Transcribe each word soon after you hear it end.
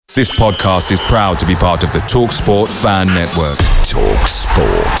This podcast is proud to be part of the Talksport Fan Network.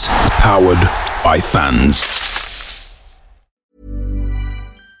 Talksport. Powered by fans.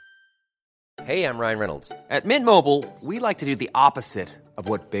 Hey, I'm Ryan Reynolds. At Mint Mobile, we like to do the opposite of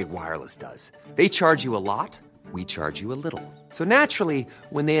what Big Wireless does. They charge you a lot, we charge you a little. So naturally,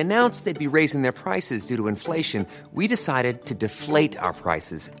 when they announced they'd be raising their prices due to inflation, we decided to deflate our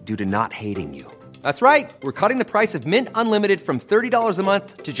prices due to not hating you. That's right. We're cutting the price of Mint Unlimited from $30 a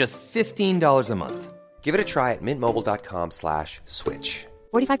month to just $15 a month. Give it a try at mintmobile.com/switch.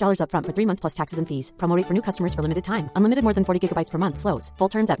 $45 up front for 3 months plus taxes and fees. Promo rate for new customers for limited time. Unlimited more than 40 gigabytes per month. Slows full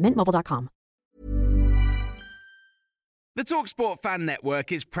terms at mintmobile.com. The TalkSport Fan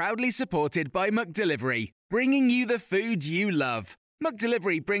Network is proudly supported by McDelivery, bringing you the food you love.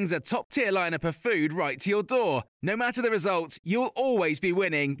 McDelivery brings a top-tier lineup of food right to your door. No matter the result, you'll always be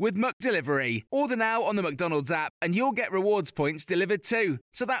winning with McDelivery. Order now on the McDonald's app and you'll get rewards points delivered too.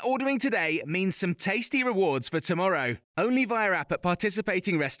 So that ordering today means some tasty rewards for tomorrow. Only via app at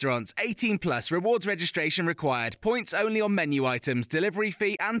participating restaurants. 18 plus. Rewards registration required. Points only on menu items. Delivery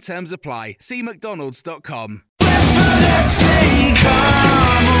fee and terms apply. See mcdonalds.com.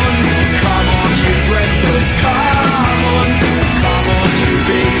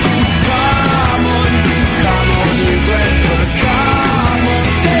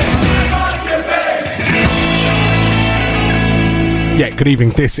 Yeah, good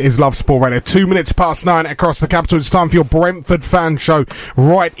evening. This is Lovesport Radio. 2 minutes past 9 across the capital. It's time for your Brentford fan show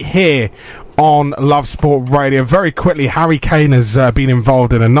right here on Lovesport Radio. Very quickly, Harry Kane has been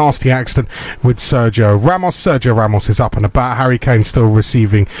involved in a nasty accident with Sergio Ramos. Sergio Ramos is up and about. Harry Kane still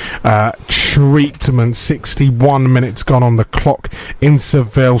receiving treatment. 61 minutes gone on the clock in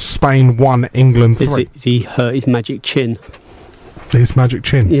Seville. Spain 1, England 3. Is he hurt his magic chin? His magic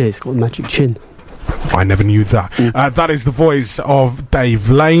chin? Yeah, he's got a magic chin. I never knew that. That is the voice of Dave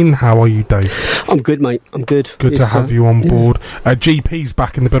Lane. How are you, Dave? I'm good, mate. I'm good. Good to have you on board. GP's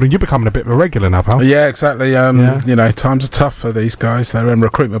back in the building. You're becoming a bit of a regular now, pal. Yeah, exactly. You know, times are tough for these guys. Their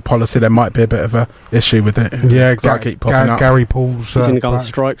recruitment policy, there might be a bit of a issue with it. Yeah, keep popping up. Gary Paul's he's going to go on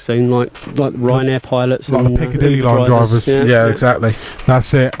strike soon, like Ryanair pilots, like and the Piccadilly line drivers. Yeah, exactly.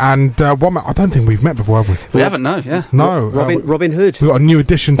 That's it. And one, I don't think we've met before, have we? We haven't, no. Yeah, no. Robin Hood. We've got a new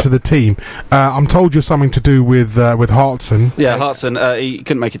addition to the team. I'm told you're something to do with Hartson. Yeah, Hartson. He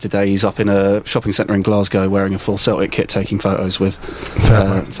couldn't make it today. He's up in a shopping centre in Glasgow wearing a full Celtic kit, taking photos with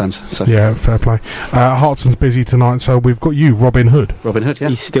fans. So. Yeah, fair play. Hartson's busy tonight, so we've got you, Robin Hood. Robin Hood, yeah.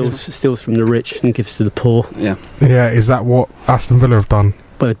 He steals from the rich and gives to the poor. Yeah. Yeah, is that what Aston Villa have done?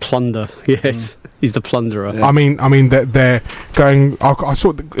 Well, plunder, yes. He's the plunderer. Yeah. I mean, they're going. I saw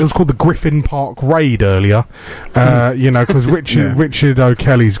it was called the Griffin Park Raid earlier. You know, because Richard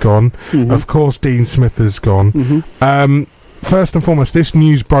O'Kelly's gone. Mm-hmm. Of course, Dean Smith has gone. Mm-hmm. First and foremost, this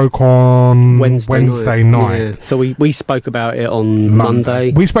news broke on Wednesday night. Yeah. So we spoke about it on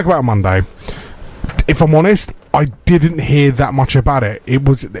Monday. We spoke about it Monday. If I'm honest, I didn't hear that much about it.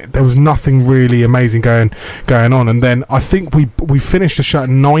 There was nothing really amazing going on, and then I think we finished the show at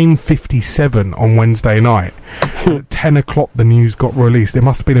 9:57 on Wednesday night. At 10 o'clock the news got released. It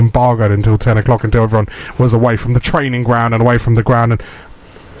must have been embargoed until 10 o'clock, until everyone was away from the training ground and away from the ground. And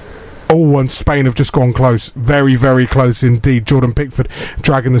and Spain have just gone close, very, very close indeed. Jordan Pickford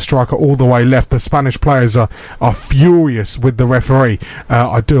dragging the striker all the way left. The Spanish players are furious with the referee.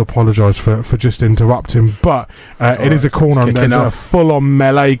 I do apologise for just interrupting, but it is a corner and there's a full-on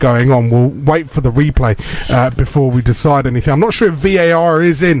melee going on. We'll wait for the replay before we decide anything. I'm not sure if VAR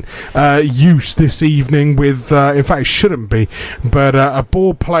is in use this evening with, in fact it shouldn't be, but a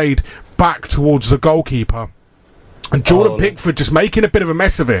ball played back towards the goalkeeper. And Jordan Pickford just making a bit of a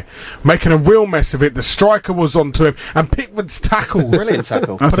mess of it. Making a real mess of it. The striker was onto him. And Pickford's tackle. Brilliant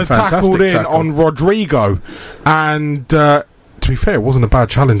tackle. Put a tackle in on Rodrigo. And to be fair, it wasn't a bad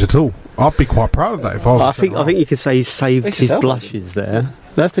challenge at all. I'd be quite proud of that if I was. I think you could say he saved his blushes there.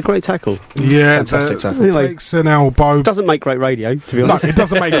 That's a great tackle. Yeah, fantastic tackle. Anyway, takes an elbow. Doesn't make great radio, to be honest. No, it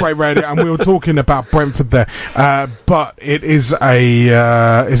doesn't make great radio, and we were talking about Brentford there. But it is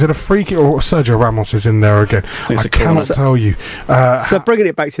is it a free kick, or Sergio Ramos is in there again? I cannot tell you. So bringing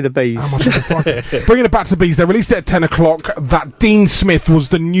it back to the Bees. How much of like bringing it back to the Bees. They released it at 10 o'clock that Dean Smith was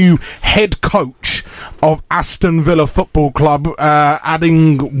the new head coach of Aston Villa Football Club,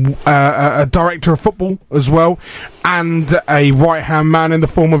 adding a director of football as well, and a right-hand man in the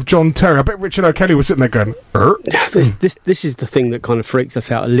form of John Terry. I bet Richard O'Kelly was sitting there going, This is the thing that kind of freaks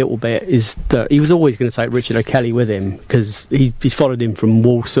us out a little bit, is that he was always going to take Richard O'Kelly with him, because he's followed him from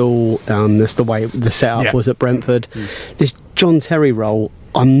Walsall. That's the way the setup was at Brentford. This John Terry role,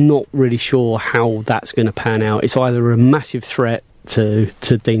 I'm not really sure how that's going to pan out. It's either a massive threat to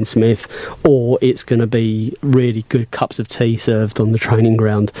Dean Smith, or it's going to be really good cups of tea served on the training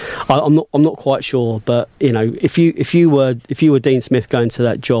ground. I'm not quite sure, but if you were Dean Smith going to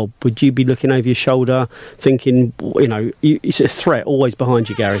that job, would you be looking over your shoulder, thinking, it's a threat always behind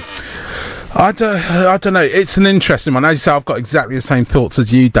you, Gary? I don't know. It's an interesting one. As you say, I've got exactly the same thoughts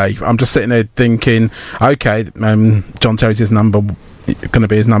as you, Dave. I'm just sitting there thinking, okay, John Terry's going to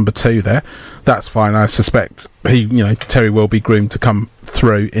be his number 2 there. That's fine. I suspect Terry will be groomed to come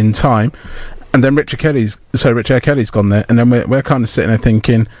through in time. And then Richard Kelly's gone there, and then we're kind of sitting there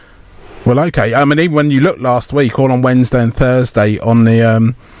thinking, well, okay. I mean, even when you look last week, all on Wednesday and Thursday on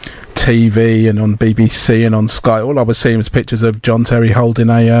the TV and on BBC and on Sky, all I was seeing was pictures of John Terry holding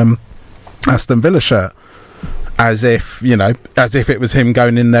a Aston Villa shirt, as if it was him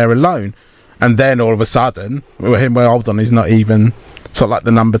going in there alone. And then all of a sudden, hold on, he's not even sort of like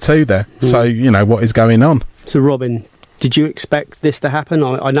the number 2 there. So what is going on? So Robin, did you expect this to happen?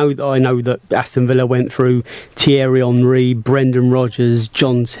 I know that Aston Villa went through Thierry Henry, Brendan Rodgers,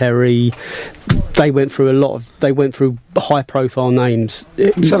 John Terry. They went through high profile names.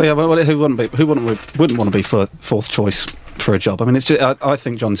 Exactly. Who wouldn't want to be fourth choice for a job? I mean, it's just, I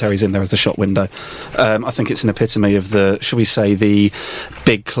think John Terry's in there as the shop window. I think it's an epitome of the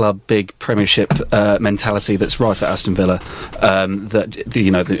big club, big Premiership mentality that's rife at Aston Villa. In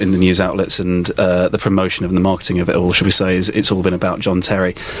the news outlets and the promotion and the marketing of it all, should we say, it's all been about John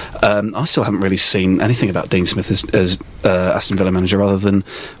Terry. I still haven't really seen anything about Dean Smith as Aston Villa manager, other than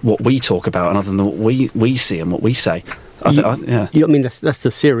what we talk about and other than what we see and what we say. I mean, that's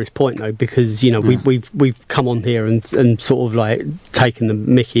the serious point, though, because we've come on here and sort of like taken the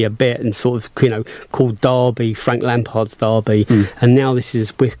mickey a bit and sort of called Derby Frank Lampard's Derby, and now this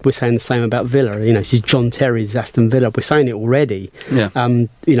is we're saying the same about Villa. This is John Terry's Aston Villa. We're saying it already. Yeah. I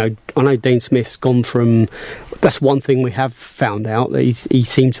know Dean Smith's gone from. That's one thing we have found out, that he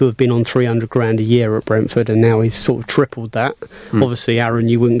seemed to have been on $300,000 a year at Brentford, and now he's sort of tripled that. Obviously, Aaron,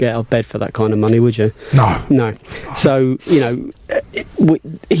 you wouldn't get out of bed for that kind of money, would you? No. So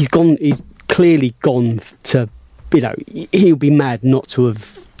he's gone. He's clearly gone to. He'll be mad not to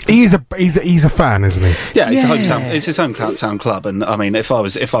have. He's a fan, isn't he? Yeah, it's a hometown. It's his hometown club, and I mean, if I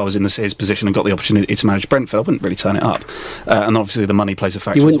was in his position and got the opportunity to manage Brentford, I wouldn't really turn it up. And obviously, the money plays a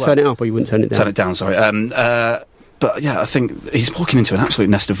factor. You wouldn't turn it up, or you wouldn't turn it down. Turn it down. Sorry. But yeah, I think he's walking into an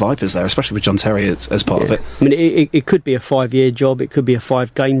absolute nest of vipers there, especially with John Terry as part of it. I mean, it could be a 5-year job. It could be a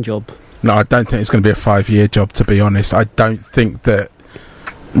 5-game job. No, I don't think it's going to be a 5-year job, to be honest. I don't think that.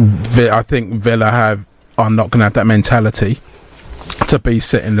 I think Villa are not going to have that mentality to be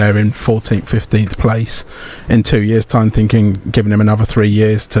sitting there in 14th, 15th place in 2 years' time, giving him another 3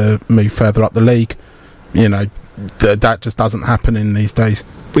 years to move further up the league. That just doesn't happen in these days.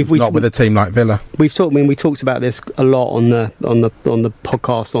 Not with a team like Villa. We talked about this a lot on the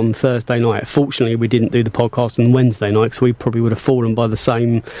podcast on Thursday night. Fortunately, we didn't do the podcast on Wednesday night, because we probably would have fallen on the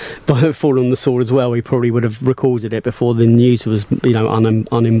sword as well. We probably would have recorded it before the news was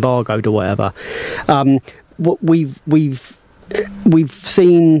unembargoed or whatever. What we've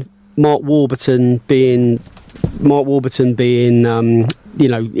seen Mark Warburton being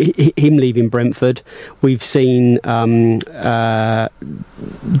him leaving Brentford. We've seen that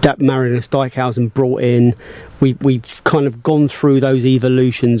Marinus Dijkhuizen brought in. We've kind of gone through those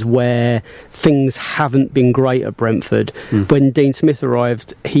evolutions where things haven't been great at Brentford. When Dean Smith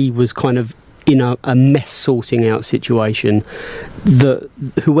arrived, he was kind of in a mess sorting out situation.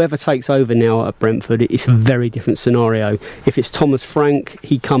 Whoever takes over now at Brentford, it's a very different scenario. If it's Thomas Frank,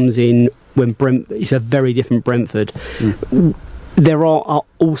 he comes in when it's a very different Brentford. There are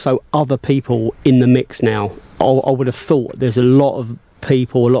also other people in the mix now. I would have thought there's a lot of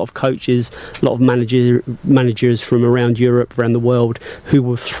people, a lot of coaches, a lot of managers from around Europe, around the world, who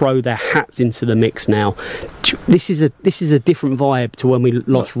will throw their hats into the mix now. This is a different vibe to when we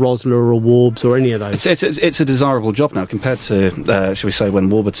lost Rosler or Warbs or any of those. It's a desirable job now compared to, shall we say, when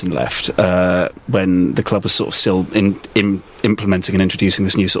Warburton left, when the club was sort of still implementing and introducing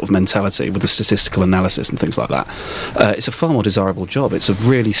this new sort of mentality with the statistical analysis and things like that. It's a far more desirable job. It's a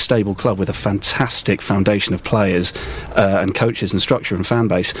really stable club with a fantastic foundation of players and coaches and structure and fan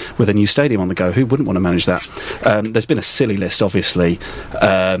base, with a new stadium on the go. Who wouldn't want to manage that? There's been a silly list, obviously,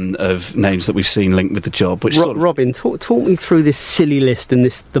 of names that we've seen linked with the job. Which Robin, talk me through this silly list and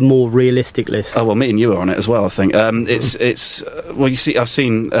the more realistic list. Oh well, me and you are on it as well, I think. You see, I've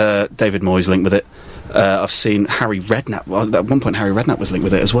seen David Moyes linked with it. I've seen Harry Redknapp. Well, at one point, Harry Redknapp was linked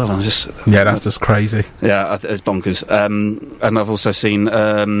with it as well. And That's just crazy. Yeah, it's bonkers. And I've also seen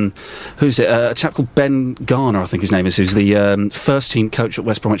who's it? A chap called Ben Garner, I think his name is, who's the first team coach at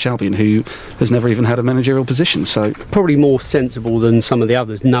West Bromwich Albion, who has never even had a managerial position. So probably more sensible than some of the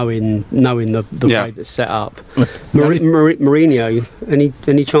others, knowing the way that's set up. Mourinho,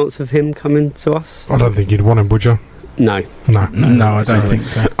 any chance of him coming to us? I don't think you'd want him, would you? No, I don't think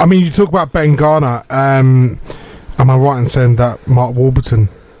so. I mean, you talk about Ben Garner. Am I right in saying that Mark Warburton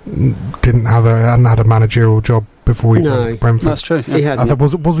hadn't had a managerial job before he took Brentford? That's true. Yeah. He hadn't.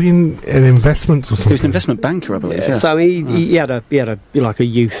 Was he in investments or something? He was an investment banker, I believe. Yeah. So I mean, he had a like a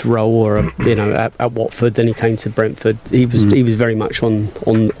youth role or at Watford. Then he came to Brentford. He was very much on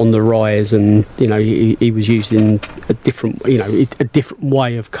the rise, and he was using a different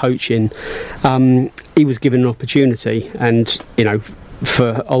way of coaching. He was given an opportunity, and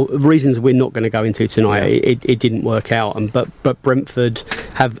for reasons we're not going to go into tonight, it didn't work out. But Brentford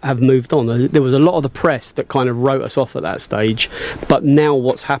have moved on. There was a lot of the press that kind of wrote us off at that stage, but now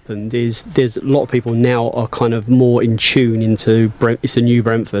what's happened is there's a lot of people now are kind of more in tune into it's a new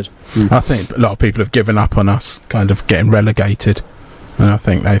Brentford. I think a lot of people have given up on us kind of getting relegated, and I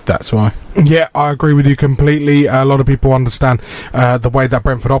think that's why. Yeah, I agree with you completely. A lot of people understand the way that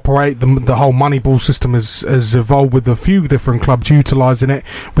Brentford operate. The whole Moneyball system has evolved with a few different clubs utilising it.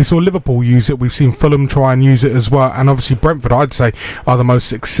 We saw Liverpool use it. We've seen Fulham try and use it as well. And obviously Brentford, I'd say, are the most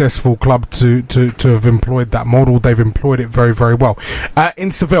successful club to have employed that model. They've employed it very, very well.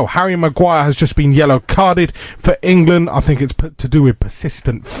 In Seville, Harry Maguire has just been yellow carded for England. I think it's to do with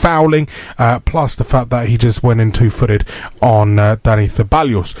persistent fouling, plus the fact that he just went in two-footed on Dani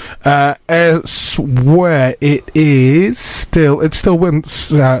Ceballos. Elsewhere, it still wins.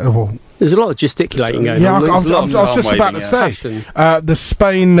 There's a lot of gesticulating going on. Yeah, I was just about to say the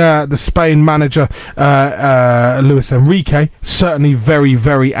Spain manager Luis Enrique certainly very,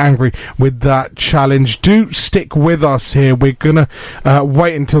 very angry with that challenge. Do stick with us here. We're gonna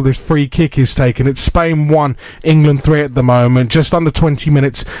wait until this free kick is taken. It's Spain 1, England 3 at the moment. Just under 20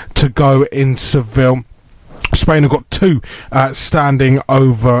 minutes to go in Seville. Spain have got 2 standing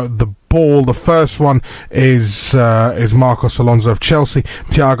over the ball. The first one is Marcos Alonso of Chelsea.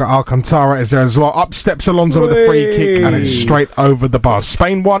 Thiago Alcantara is there as well. Up steps Alonso with a free kick, and it's straight over the bar.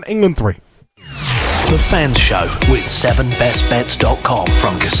 Spain 1, England 3. The Fans Show with 7bestbets.com.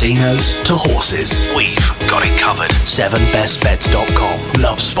 From casinos to horses, we've got it covered. 7bestbets.com.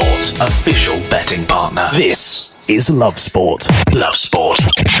 Lovesport's official betting partner. This is Lovesport. Lovesport.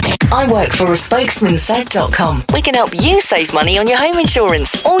 I work for a spokesmansaid.com. We can help you save money on your home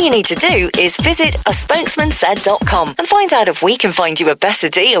insurance. All you need to do is visit a spokesmansaid.com and find out if we can find you a better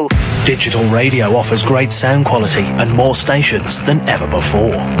deal. Digital radio offers great sound quality and more stations than ever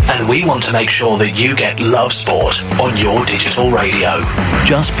before. And we want to make sure that you get Lovesport on your digital radio.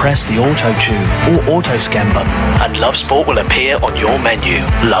 Just press the auto tune or auto scan button and Lovesport will appear on your menu.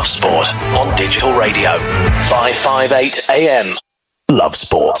 Lovesport on digital radio. 558 AM.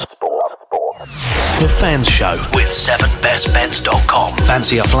 Lovesport. The Fans Show with 7bestbets.com.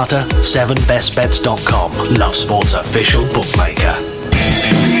 Fancy a flutter? 7bestbets.com. Lovesport's official bookmaker.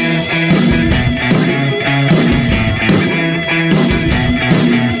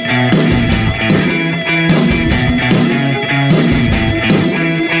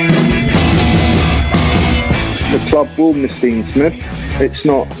 The club will miss Dean Smith. It's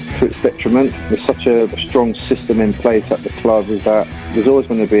not to its detriment. There's such a strong system in place at the club is that there's always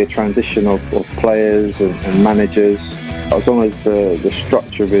going to be a transition of players and managers. As long as the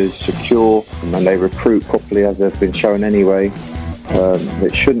structure is secure and they recruit properly as they've been shown anyway,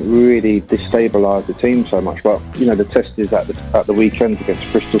 it shouldn't really destabilise the team so much. But the test is at the weekend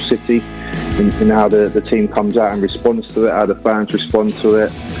against Bristol City, and how the team comes out and responds to it, how the fans respond to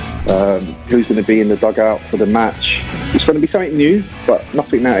it, who's going to be in the dugout for the match. It's going to be something new, but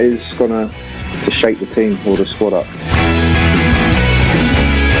nothing that is going to shake the team or the squad up.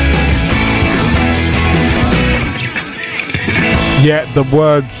 Yeah, the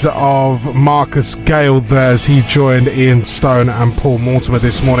words of Marcus Gale there as he joined Ian Stone and Paul Mortimer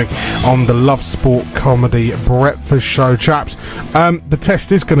this morning on the Love Sport Comedy Breakfast Show. Chaps, the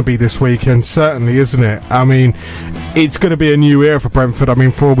test is going to be this weekend, certainly, isn't it? I mean, it's going to be a new era for Brentford. I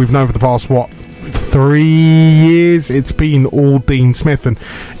mean, for all we've known for the past, 3 years, it's been all Dean Smith, and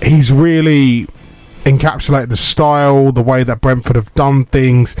he's really encapsulated the style, the way that Brentford have done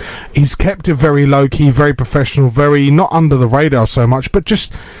things. He's kept it very low-key, very professional, very not under the radar so much, but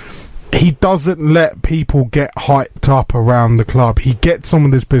just he doesn't let people get hyped up around the club. He gets on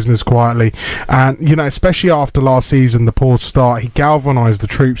with his business quietly, and especially after last season, the poor start, he galvanised the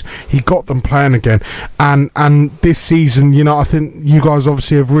troops. He got them playing again, and this season, I think you guys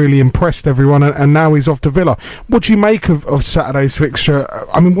obviously have really impressed everyone, and now he's off to Villa. What do you make of Saturday's fixture?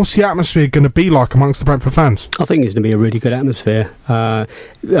 I mean, what's the atmosphere going to be like amongst the Brentford fans? I think it's going to be a really good atmosphere.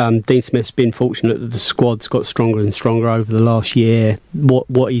 Dean Smith's been fortunate that the squad's got stronger and stronger over the last year.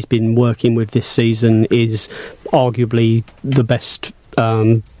 What he's been working with this season is arguably the best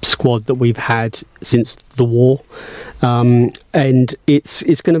squad that we've had since the war, and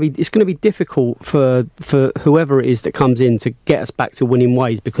it's going to be difficult for whoever it is that comes in to get us back to winning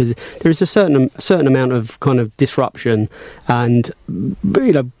ways, because there is a certain amount of kind of disruption, and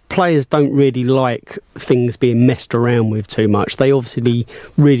players don't really like things being messed around with too much. They obviously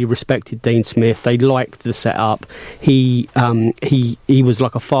really respected Dean Smith. They liked the setup. He was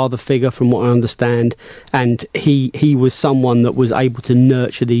like a father figure, from what I understand, and he was someone that was able to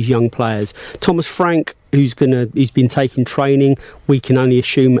nurture these young players. Thomas Frank, he's been taking training. We can only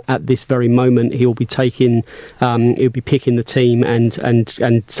assume at this very moment he'll be picking the team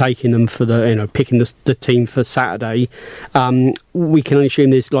and taking them for picking the team for Saturday. We can only assume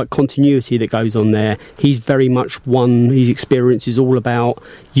there's like continuity that goes on there. He's very much his experience is all about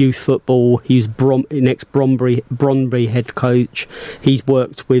youth football. He's ex-Brombury head coach. He's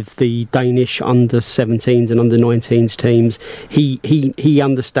worked with the Danish under-17s and under-19s teams. He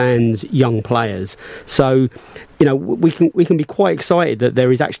understands young players. So, we can be quite excited that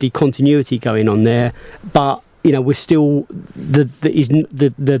there is actually continuity going on there, but we're still the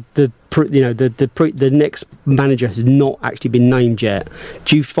next manager has not actually been named yet.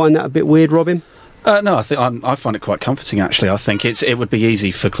 Do you find that a bit weird, Robin? No, I find it quite comforting, actually. I think it would be easy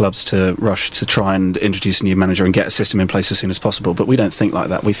for clubs to rush to try and introduce a new manager and get a system in place as soon as possible, but we don't think like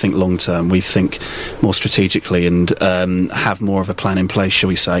that. We think long term. We think more strategically and have more of a plan in place, shall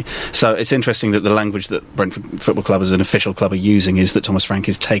we say. So it's interesting that the language that Brentford Football Club as an official club are using is that Thomas Frank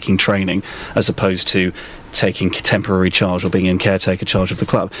is taking training as opposed to taking temporary charge or being in caretaker charge of the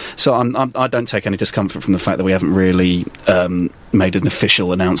club. So I don't take any discomfort from the fact that we haven't really made an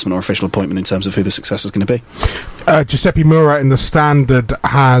official announcement or official appointment in terms of who the successor is going to be. Giuseppe Mura in the Standard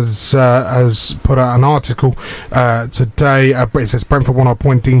has put out an article today. It says Brentford want to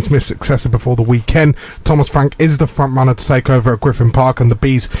appoint Dean Smith's successor before the weekend. Thomas Frank is the front runner to take over at Griffin Park, and the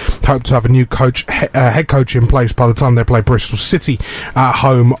Bees hope to have a new head coach in place by the time they play Bristol City at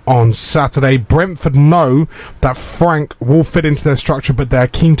home on Saturday. Brentford know that Frank will fit into their structure, but they're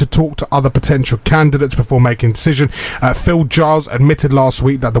keen to talk to other potential candidates before making a decision. Phil Giles admitted last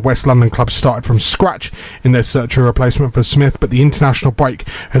week that the West London club started from scratch in their search for a replacement for Smith, but the international break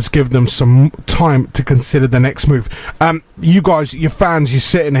has given them some time to consider the next move. You guys, your fans, you're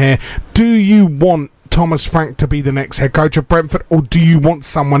sitting here, do you want Thomas Frank to be the next head coach of Brentford, or do you want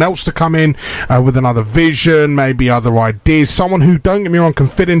someone else to come in with another vision, maybe other ideas, someone who, don't get me wrong, can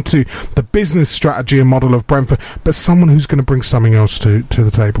fit into the business strategy and model of Brentford, but someone who's going to bring something else to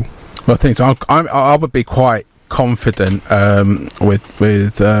the table? Well, I think so. I would be quite confident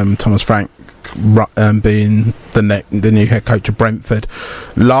with Thomas Frank being the new head coach of Brentford.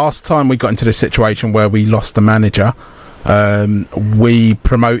 Last time we got into this situation where we lost the manager, we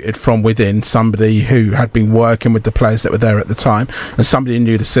promoted from within somebody who had been working with the players that were there at the time, and somebody who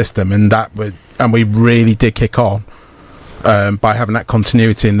knew the system, and we really did kick on by having that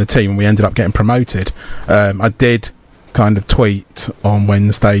continuity in the team, and we ended up getting promoted. I did kind of tweet on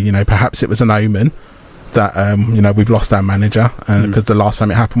Wednesday, perhaps it was an omen that we've lost our manager, because the last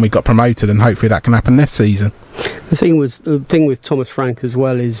time it happened we got promoted, and hopefully that can happen this season. The thing with Thomas Frank as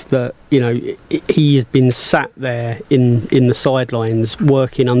well is that he has been sat there in the sidelines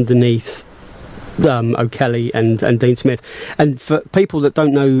working underneath O'Kelly and Dean Smith, and for people that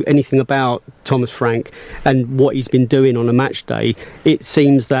don't know anything about Thomas Frank and what he's been doing on a match day, it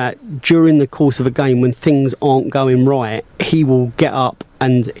seems that during the course of a game when things aren't going right, he will get up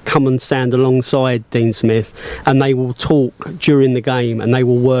and come and stand alongside Dean Smith, and they will talk during the game, and they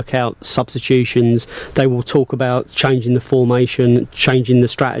will work out substitutions, they will talk about changing the formation, changing the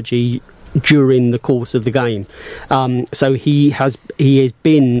strategy during the course of the game. So he has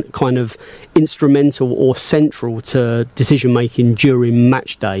been kind of instrumental or central to decision making during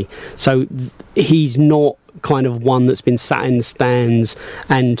match day. So he's not kind of one that's been sat in the stands,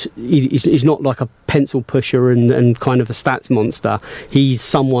 and he's not like a pencil pusher and kind of a stats monster. He's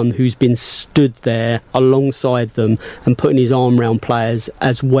someone who's been stood there alongside them and putting his arm around players,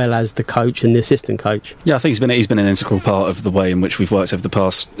 as well as the coach and the assistant coach. Yeah, I think he's been an integral part of the way in which we've worked over the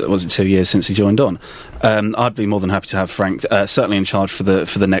past 2 years since he joined on. I'd be more than happy to have Frank certainly in charge for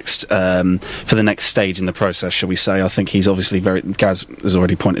the next stage in the process, shall we say. I think he's obviously Gaz has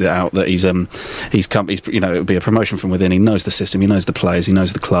already pointed it out that he's it would be a promotion from within. He knows the system, he knows the players, he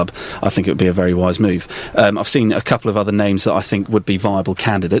knows the club. I think it would be a very wise move. I've seen a couple of other names that I think would be viable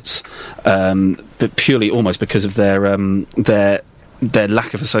candidates, but purely almost because of their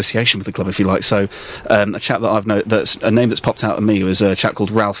lack of association with the club, if you like. So a chap that I've known, that's a name that's popped out at me, was a chap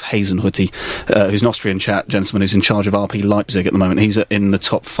called Ralf Hasenhüttl, who's an Austrian gentleman who's in charge of RB Leipzig at the moment. He's in the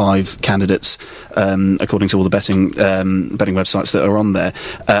top 5 candidates according to all the betting websites that are on there,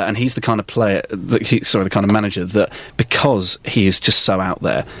 and he's the kind of the kind of manager that, because he is just so out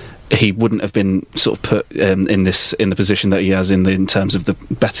there, he wouldn't have been sort of put in the position that he has in terms of the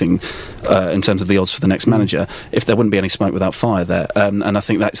betting, in terms of the odds for the next manager, if there wouldn't be any smoke without fire there. And I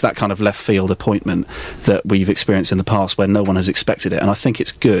think that's that kind of left field appointment that we've experienced in the past where no one has expected it. And I think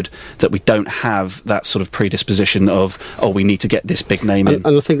it's good that we don't have that sort of predisposition of, we need to get this big name in.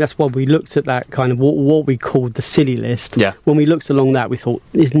 And I think that's why we looked at that kind of what we called the silly list. Yeah. When we looked along that, we thought,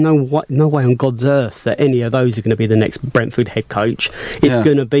 there's no way on God's earth that any of those are going to be the next Brentford head coach. It's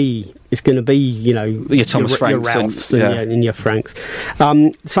going to be, your Thomas Franks, your Ralphs and your Franks.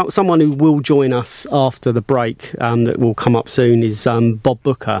 Someone who will join us after the break, that will come up soon, is Bob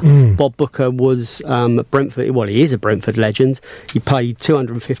Booker. Bob Booker was Brentford. Well, he is a Brentford legend. He played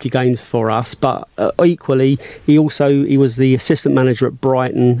 250 games for us, but equally, he was the assistant manager at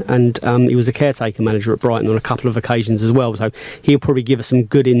Brighton, and he was a caretaker manager at Brighton on a couple of occasions as well. So he'll probably give us some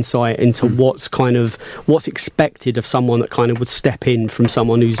good insight into what's expected of someone that kind of would step in from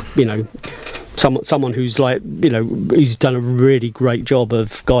someone who's someone who's who's done a really great job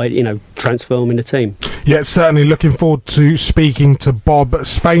of transforming the team. Yeah, certainly looking forward to speaking to Bob.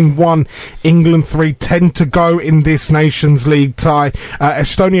 Spain 1, England 3, 10 to go in this Nations League tie.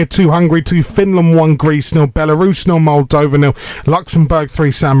 Estonia 2, Hungary 2, Finland 1, Greece 0, Belarus 0, Moldova 0, Luxembourg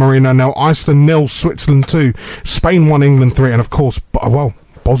 3, San Marino 0, Iceland 0, Switzerland 2, Spain 1, England 3, and of course,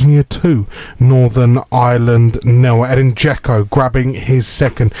 Bosnia 2, Northern Ireland 0. Edin Dzeko grabbing his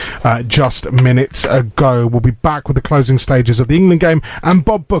second just minutes ago. We'll be back with the closing stages of the England game and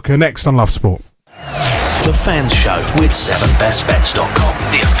Bob Booker next on Lovesport. The Fans Show with 7bestbets.com,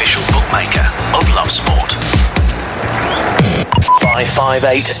 the official bookmaker of Lovesport.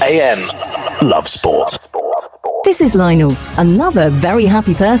 5:58 a.m. Lovesport. This is Lionel, another very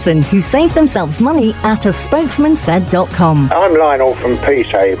happy person who saved themselves money at spokesmansaid.com. I'm Lionel from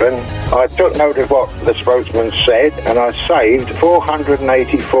Peacehaven. I took note of what the spokesman said and I saved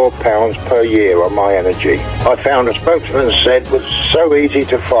 £484 per year on my energy. I found a spokesman said was so easy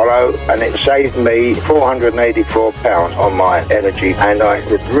to follow and it saved me £484 on my energy, and I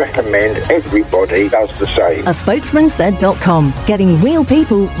would recommend everybody does the same. spokesmansaid.com, getting real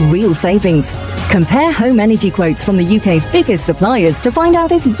people, real savings. Compare home energy quotes from the UK's biggest suppliers to find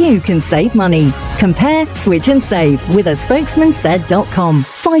out if you can save money. Compare, switch and save with spokesmansaid.com.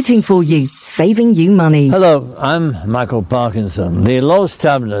 Fighting for you, saving you money. Hello, I'm Michael Parkinson. The Lowe's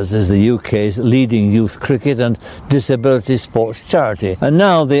Taverners is the UK's leading youth cricket and disability sports charity, and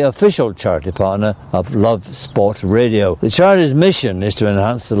now the official charity partner of Lovesport Radio. The charity's mission is to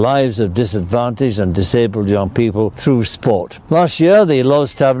enhance the lives of disadvantaged and disabled young people through sport. Last year, the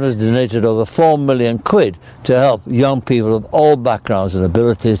Lowe's Taverners donated over £4 million to help young people of all backgrounds and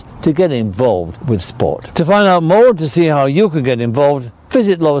abilities to get involved with sport. To find out more, to see how you can get involved,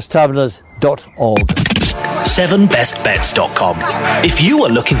 visit lowestaverners.org. 7bestbets.com. If you are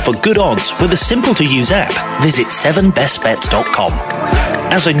looking for good odds with a simple-to-use app, visit 7bestbets.com.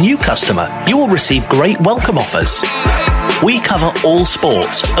 As a new customer, you will receive great welcome offers. We cover all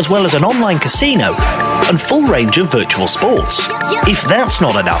sports, as well as an online casino and full range of virtual sports. If that's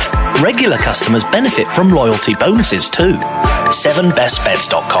not enough, regular customers benefit from loyalty bonuses too.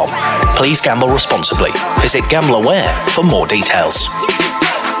 7bestbets.com. Please gamble responsibly. Visit GambleAware for more details.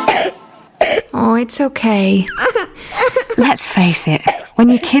 Oh, it's okay. Let's face it, when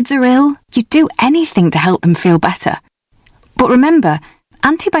your kids are ill, you do anything to help them feel better. But remember,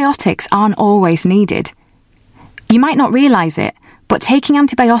 antibiotics aren't always needed. You might not realise it, but taking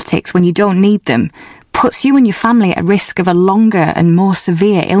antibiotics when you don't need them puts you and your family at risk of a longer and more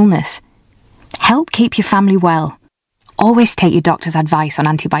severe illness. Help keep your family well. Always take your doctor's advice on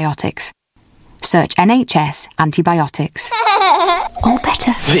antibiotics. Search NHS antibiotics. or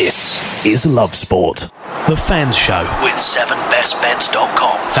better. This is Lovesport, the fans show with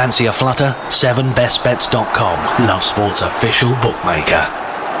 7bestbets.com. Fancy a flutter? 7bestbets.com, Lovesport's official bookmaker.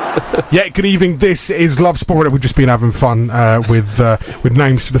 Yeah, good evening. This is Lovesport. We've just been having fun with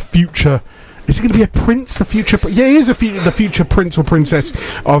names for the future. Is it going to be a prince? A future? Yeah, he is the future prince or princess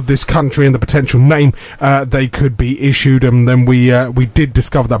of this country, and the potential name they could be issued. And then we did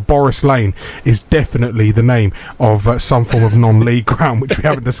discover that Boris Lane is definitely the name of some form of non-league ground, which we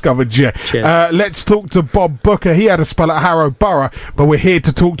haven't discovered yet. Let's talk to Bob Booker. He had a spell at Harrow Borough, but we're here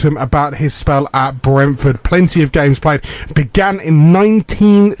to talk to him about his spell at Brentford. Plenty of games played. Began in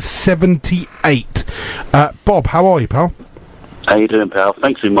 1978. Bob, how are you, pal? How you doing, pal?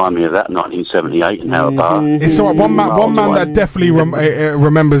 Thanks for reminding me of that, 1978 in Harrow Borough. It's all right. One man that definitely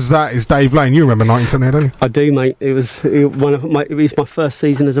remembers that is Dave Lane. You remember 1978, don't you? I do, mate. It was my first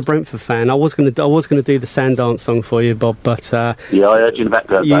season as a Brentford fan. I was going to do the Sanddance song for you, Bob, but yeah, I heard you in the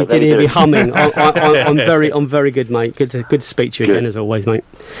background. You did hear me humming. I'm very good, mate. Good to speak to you again, as always, mate.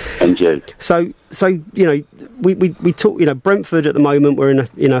 And you. So you know, we talk. You know, Brentford at the moment, we're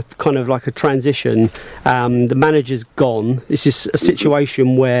in a kind of like a transition. The manager's gone. This is a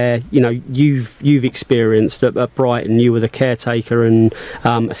situation where, you know, you've experienced at Brighton. You were the caretaker and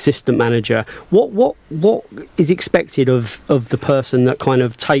assistant manager. What is expected of the person that kind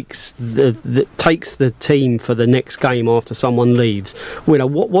of takes the team for the next game after someone leaves? You know,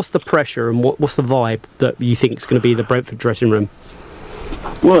 what's the pressure and what's the vibe that you think is going to be the Brentford dressing room?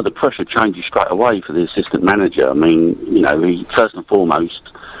 Well, the pressure changes straight away for the assistant manager. I mean, you know, first and foremost,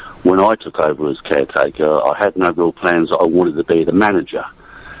 when I took over as caretaker, I had no real plans that I wanted to be the manager.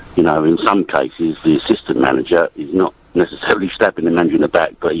 You know, in some cases, the assistant manager is not necessarily stabbing the manager in the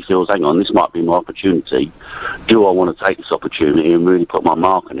back, but he feels, hang on, this might be my opportunity. Do I want to take this opportunity and really put my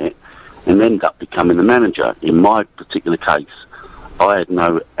mark on it and end up becoming the manager? In my particular case, I had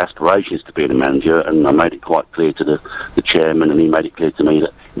no aspirations to be the manager, and I made it quite clear to the chairman, and he made it clear to me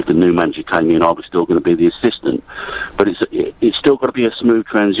that if the new manager came in, I was still going to be the assistant. But it's still got to be a smooth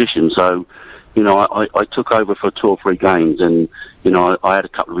transition. So, you know, I took over for 2 or 3 games, and, you know, I had a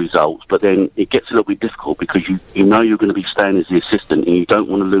couple of results, but then it gets a little bit difficult because you know you're going to be staying as the assistant, and you don't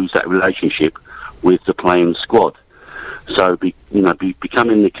want to lose that relationship with the playing squad. So,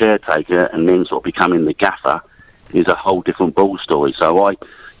 becoming the caretaker and then sort of becoming the gaffer is a whole different ball story. So I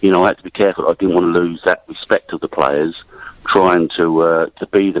had to be careful. I didn't want to lose that respect of the players, trying to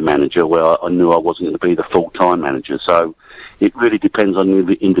be the manager where I knew I wasn't going to be the full-time manager. So it really depends on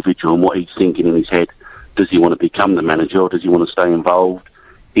the individual and what he's thinking in his head. Does he want to become the manager, or does he want to stay involved?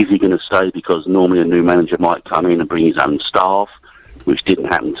 Is he going to stay because normally a new manager might come in and bring his own staff, which didn't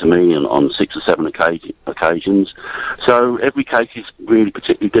happen to me on 6 or 7 occasions. So every case is really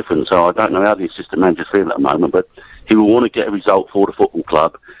particularly different. So I don't know how the assistant manager feels at the moment, but he will want to get a result for the football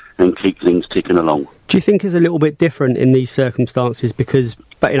club and keep things ticking along. Do you think it's a little bit different in these circumstances? Because,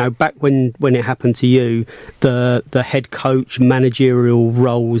 but you know, back when it happened to you, the head coach managerial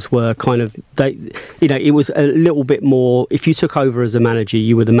roles were kind of, it was a little bit more. If you took over as a manager,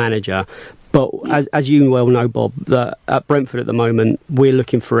 you were the manager. But as you well know, Bob, that at Brentford at the moment, we're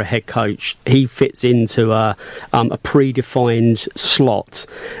looking for a head coach. He fits into a predefined slot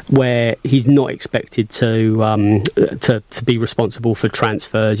where he's not expected to be responsible for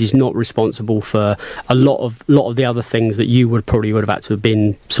transfers. He's not responsible for a lot of the other things that you would have had to have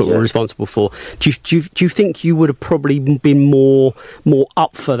been sort of responsible for. Do you think you would have probably been more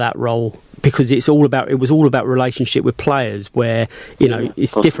up for that role, because it was all about relationship with players, where, you know,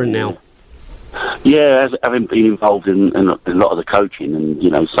 it's different now? Yeah, having been involved in a lot of the coaching, and, you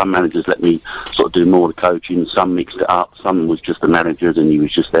know, some managers let me sort of do more of the coaching, some mixed it up, some was just the managers and he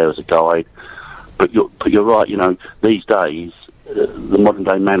was just there as a guide. But you're right, you know, these days, the modern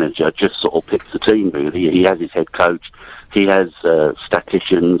day manager just sort of picks the team, really. He has his head coach, he has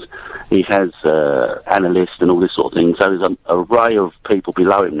statisticians, he has analysts and all this sort of thing. So there's an array of people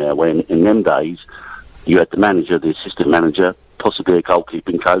below him now, when in them days you had the manager, the assistant manager, possibly a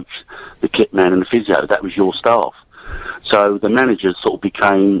goalkeeping coach, the kit man and the physio. That was your staff. So the manager sort of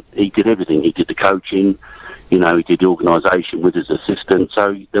became, he did everything. He did the coaching, you know, he did the organisation with his assistant.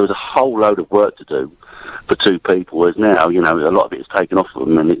 So there was a whole load of work to do for 2 people, whereas now, you know, a lot of it is taken off of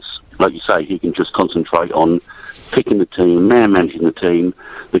him, and it's, like you say, he can just concentrate on picking the team, managing the team,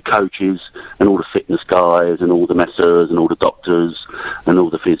 the coaches and all the fitness guys and all the masseurs and all the doctors and all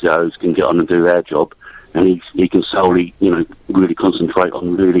the physios can get on and do their job. And he can solely, you know, really concentrate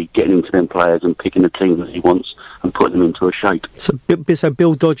on really getting into them players and picking the team that he wants and putting them into a shape. So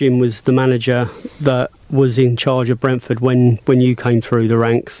Bill Dodgin was the manager that was in charge of Brentford when you came through the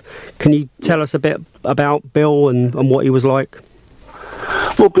ranks. Can you tell us a bit about Bill and what he was like?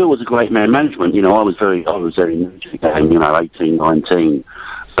 Well, Bill was a great man management. You know, I was very new to the game, 18, 19.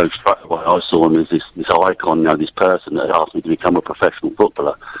 So straight away I saw him as this icon, this person that had asked me to become a professional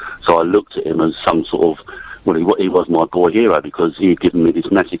footballer. So I looked at him as some sort of, he was my boy hero because he had given me this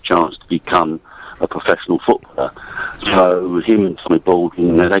massive chance to become a professional footballer. So him and Tommy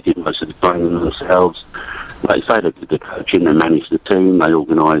Baldwin, they did most of the training themselves. Like I say, they did the coaching, they managed the team, they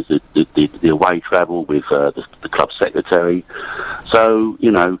organised the away travel with the club secretary. So,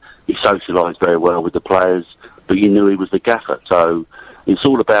 he socialised very well with the players, but you knew he was the gaffer. So it's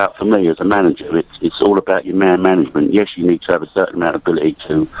all about, for me as a manager, it's all about your man management. Yes, you need to have a certain amount of ability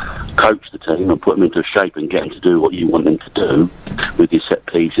to coach the team and put them into shape and get them to do what you want them to do with your set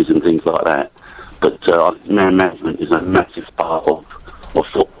pieces and things like that. But man management is a massive part of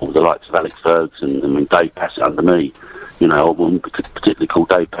football. The likes of Alex Ferguson, Dave Bassett under me. I wouldn't particularly call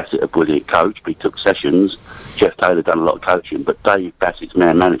Dave Bassett a brilliant coach, but he took sessions. Jeff Taylor done a lot of coaching, but Dave Bassett's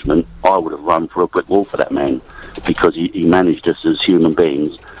man management, I would have run for a brick wall for that man because he managed us as human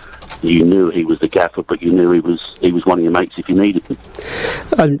beings. You knew he was the gaffer, but you knew he was one of your mates if you needed him.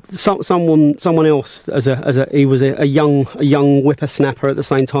 And someone else, he was a young whippersnapper at the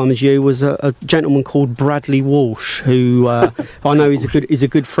same time as you, was a gentleman called Bradley Walsh, who I know is a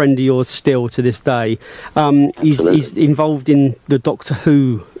good friend of yours still to this day. He's involved in the Doctor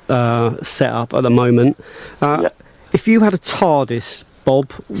Who setup at the moment. If you had a TARDIS,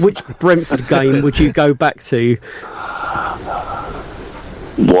 Bob, which Brentford game would you go back to?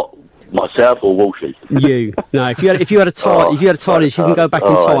 What? Myself or Walsh's? You. No, if you had a TARDIS, you can go back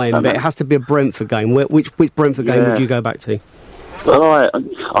in time, but it has to be a Brentford game. Which Brentford game would you go back to? Well,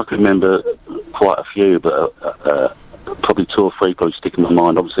 I can remember quite a few, but probably 2 or 3 probably stick in my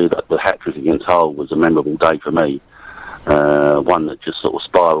mind. Obviously, the hat-trick against Hull was a memorable day for me. One that just sort of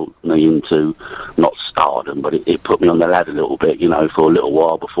spiralled me into, not stardom, but it put me on the ladder a little bit, for a little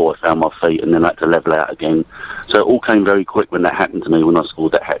while before I found my feet, and then I had to level out again. So it all came very quick when that happened to me, when I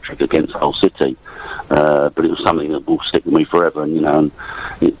scored that hat-trick against Hull City. But it was something that will stick with me forever, and, I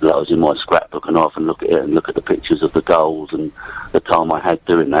was in my scrapbook and I often look at it and look at the pictures of the goals and the time I had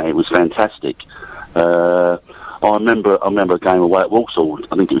doing that. It was fantastic. I remember a game away at Walsall.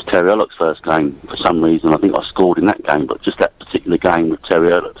 I think it was Terry Ollock's first game. For some reason, I think I scored in that game, but just that particular game with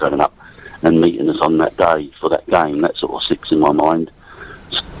Terry Ollock turning up and meeting us on that day for that game, that sort of sticks in my mind.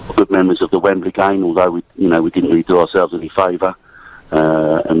 Good memories of the Wembley game, although we didn't really do ourselves any favour,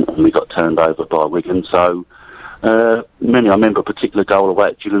 and we got turned over by Wigan. So I remember a particular goal away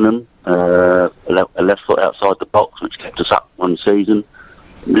at Gillingham, a left foot outside the box, which kept us up one season.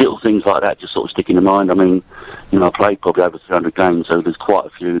 Little things like that just sort of stick in the mind. I mean, I played probably over 300 games, so there's quite a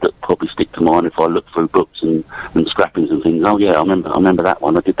few that probably stick to mind if I look through books and scrappings and things. Oh yeah, I remember that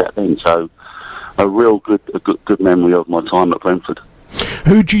one. I did that then. So a real good memory of my time at Brentford.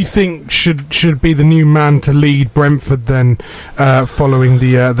 Who do you think should be the new man to lead Brentford then, following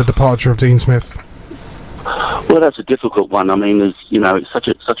the departure of Dean Smith? Well, that's a difficult one. I mean, it's such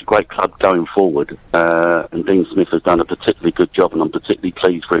a great club going forward, and Dean Smith has done a particularly good job, and I'm particularly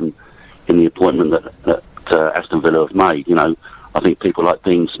pleased for him in the appointment that Aston Villa have made. I think people like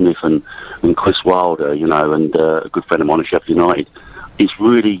Dean Smith and Chris Wilder, and a good friend of mine at Sheffield United, it's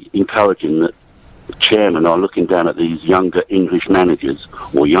really encouraging that the chairman are looking down at these younger English managers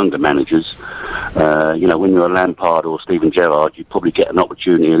or younger managers. When you're a Lampard or Steven Gerrard, you probably get an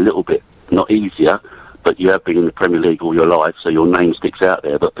opportunity a little bit not easier. But you have been in the Premier League all your life, so your name sticks out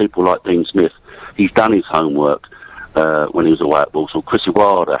there. But people like Dean Smith, he's done his homework when he was away at Walsall. Chrissy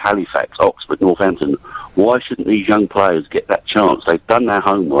Wilder, Halifax, Oxford, Northampton. Why shouldn't these young players get that chance? They've done their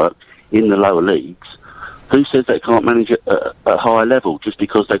homework in the lower leagues. Who says they can't manage at a higher level just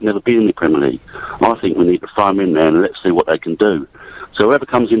because they've never been in the Premier League? I think we need to throw them in there and let's see what they can do. So whoever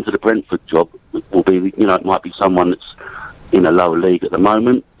comes into the Brentford job will be, it might be someone that's in a lower league at the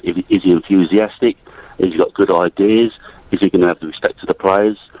moment. Is he enthusiastic? Has he got good ideas? Is he going to have the respect to the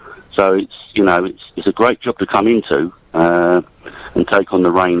players? So it's a great job to come into and take on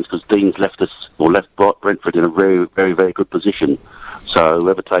the reins, because Dean's left Brentford in a very, very, very good position. So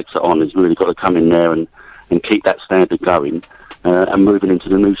whoever takes it on has really got to come in there and keep that standard going and moving into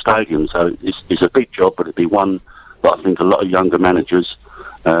the new stadium. So it's a big job, but it'd be one that I think a lot of younger managers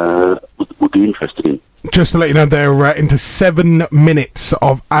would be interested in. Just to let you know, they're into 7 minutes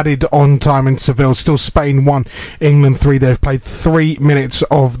of added on time in Seville. Still Spain 1, England 3. They've played 3 minutes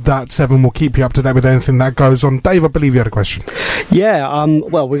of that 7. We'll keep you up to date with anything that goes on. Dave, I believe you had a question. Yeah,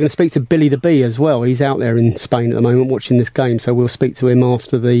 well, we're going to speak to Billy the Bee as well. He's out there in Spain at the moment watching this game, so we'll speak to him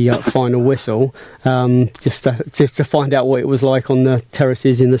after the final whistle, just to find out what it was like on the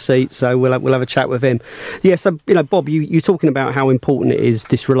terraces in the seats. So we'll have a chat with him. Yeah, so, Bob, you're talking about how important it is,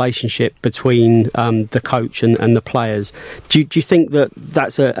 this relationship between the coach and the players. Do you think that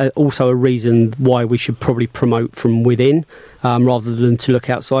that's also a reason why we should probably promote from within rather than to look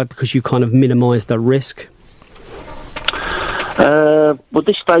outside, because you kind of minimise the risk? Well,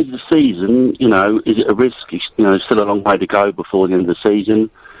 this stage of the season, is it a risk? Still a long way to go before the end of the season.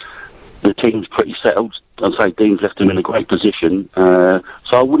 The team's pretty settled. I'd say Dean's left them in a great position. So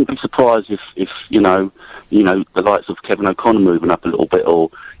I wouldn't be surprised if the likes of Kevin O'Connor moving up a little bit,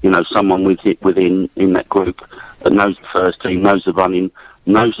 or someone within that group that knows the first team, knows the running,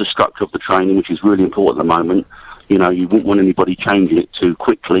 knows the structure of the training, which is really important at the moment. You wouldn't want anybody changing it too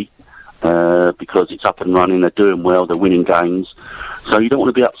quickly because it's up and running, they're doing well, they're winning games. So you don't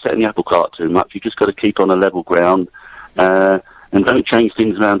want to be upsetting the apple cart too much. You just got to keep on a level ground and don't change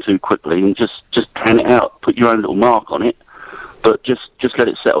things around too quickly, and just pan it out, put your own little mark on it, but just let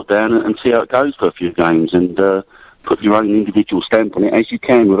it settle down and see how it goes for a few games, and put your own individual stamp on it as you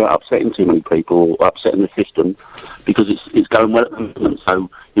can without upsetting too many people or upsetting the system, because it's going well at the moment. So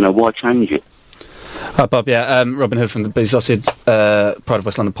why change it? Hi Bob, Robin Hood from the Beesotted Pride of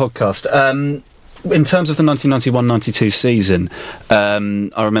West London podcast. In terms of the 1991-92 season,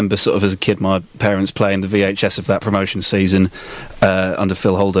 I remember sort of as a kid my parents playing the VHS of that promotion season under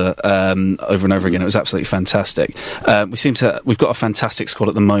Phil Holder over and over again. It was absolutely fantastic. We've got a fantastic squad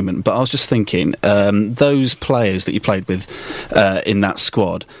at the moment, but I was just thinking, those players that you played with in that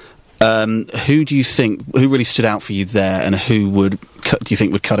squad, who really stood out for you there, and who do you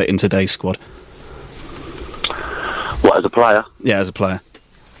think would cut it in today's squad? What, as a player? Yeah, as a player.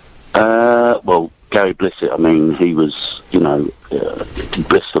 Well, Gary Blissett, he was,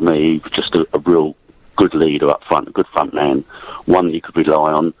 Bliss for me, just a real good leader up front, a good front man, one that you could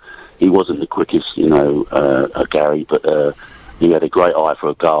rely on. He wasn't the quickest, Gary, but he had a great eye for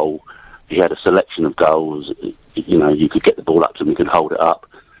a goal. He had a selection of goals. You could get the ball up to him, he could hold it up.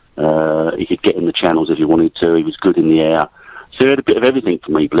 He could get in the channels if you wanted to. He was good in the air. So he had a bit of everything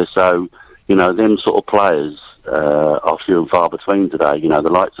for me, Bliss. So, them sort of players are few and far between today. The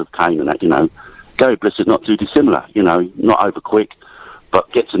likes of Kane and that, Gary Bliss is not too dissimilar, not over quick,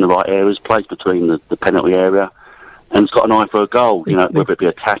 but gets in the right areas, plays between the penalty area, and has got an eye for a goal, whether it be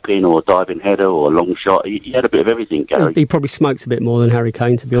a tap-in or a diving header or a long shot. He had a bit of everything, Gary. He probably smokes a bit more than Harry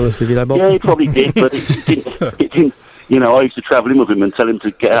Kane, to be honest with you, though, Bob. Yeah, he probably did, but it didn't. I used to travel in with him and tell him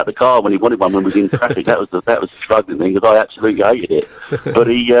to get out of the car when he wanted one when we was in traffic. That was the struggling thing, because I absolutely hated it. But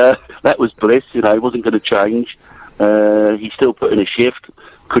that was Bliss. He wasn't going to change. He still put in a shift.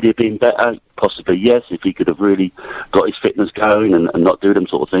 Could he have been better? Possibly, yes, if he could have really got his fitness going and not do them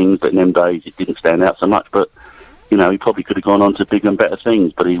sort of things. But in them days, it didn't stand out so much. But he probably could have gone on to bigger and better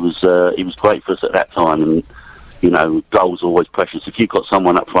things. But he was great for us at that time. And goals are always precious. If you've got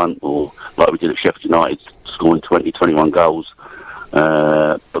someone up front, or like we did at Sheffield United, scoring 20, 21 goals,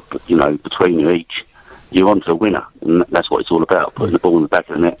 but between you each, you're on to a winner, and that's what it's all about, putting the ball in the back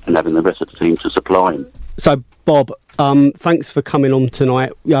of the net and having the rest of the team to supply him. So, Bob, thanks for coming on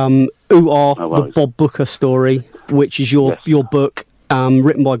tonight. The Bob Booker story, which is your book,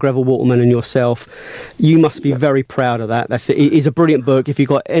 written by Greville Waterman and yourself. You must be very proud of that. It is a brilliant book. If you've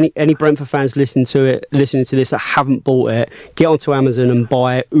got any Brentford fans listening to this that haven't bought it, get onto Amazon and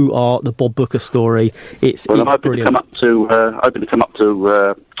buy the Bob Booker story. I'm hoping to come up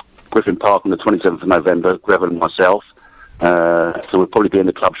to Griffin Park on the 27th of November, Greville and myself. So we'll probably be in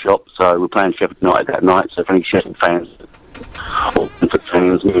the club shop. So we're playing Sheffield United that night. So if any Sheffield fans or Brentford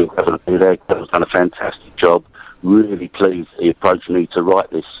fans, Greville will be there. Greville's done a fantastic job. Really pleased he approached me to write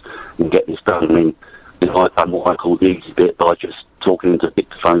this and get this done. I've done what I call the easy bit by just talking into a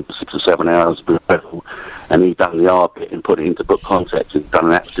dictaphone for 6 or 7 hours with Greville, and he's done the hard bit and put it into book context and done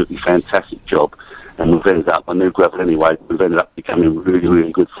an absolutely fantastic job. And we've ended up, I knew Greville anyway, we've ended up becoming really,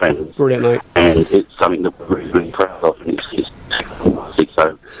 really good friends. Brilliant, mate. And it's something that we're really, really proud of. And it's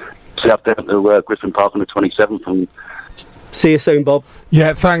so, see up down to Griffin Park on the 27th. And see you soon, Bob.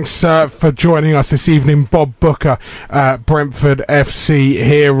 Yeah, thanks for joining us this evening, Bob Booker, Brentford FC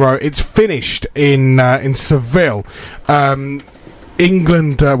hero. It's finished in Seville.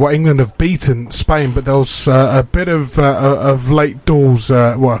 England have beaten Spain, but there was a bit of late doors.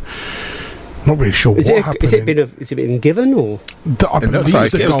 Not really sure what happened. Is it been given or? I believe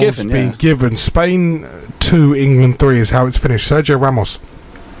like the it was goal's given, been yeah. given. Spain 2, England 3 is how it's finished. Sergio Ramos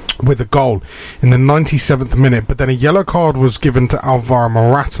with a goal in the 97th minute, but then a yellow card was given to Alvaro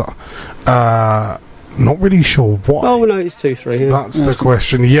Morata. Not really sure why. Oh no, it's 2-3. Yeah. That's the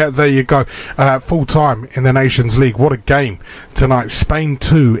question. Yeah, there you go. Full time in the Nations League. What a game tonight. Spain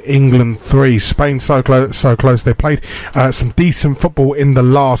 2, England 3. Spain so close. They played some decent football in the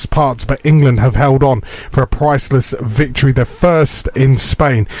last parts, but England have held on for a priceless victory. Their first in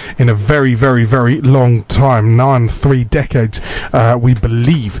Spain in a very, very, very long time. 3 decades, we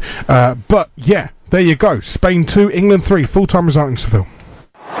believe. But yeah, there you go. Spain 2, England 3. Full time result in Seville.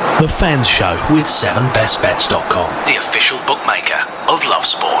 The Fans Show with 7bestbets.com, the official bookmaker of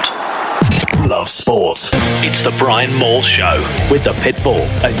Lovesport. Lovesport. It's the Brian Moore Show with the Pitbull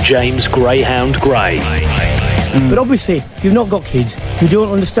and James Greyhound Gray. But obviously, you've not got kids, you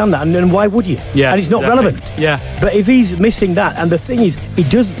don't understand that, and then why would you? Yeah, and it's not exactly. relevant. Yeah. But if he's missing that, and the thing is,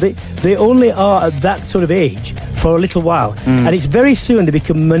 they only are at that sort of age for a little while, and it's very soon they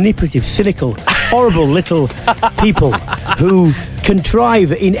become manipulative, cynical, horrible little people who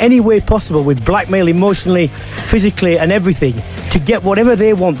contrive in any way possible with blackmail emotionally, physically and everything to get whatever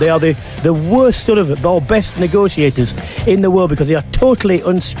they want. They are the worst sort of, or best negotiators in the world because they are totally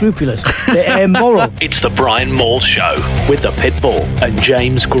unscrupulous. They're immoral. It's the Brian Moore Show with the Pitbull and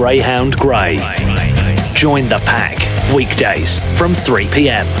James Greyhound Gray. Join the pack weekdays from 3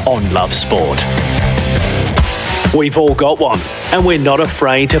 p.m. on Love Sport. We've all got one, and we're not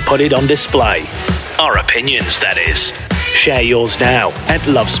afraid to put it on display. Our opinions, that is. Share yours now at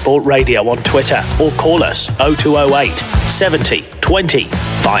Love Sport Radio on Twitter or call us 0208 70 20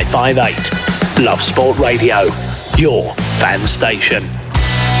 558. Love Sport Radio, your fan station.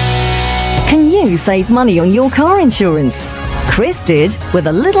 Can you save money on your car insurance? Chris did with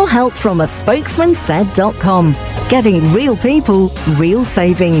a little help from a spokesmansaid.com. Getting real people, real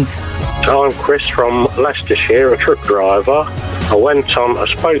savings. I'm Chris from Leicestershire, a truck driver. I went on a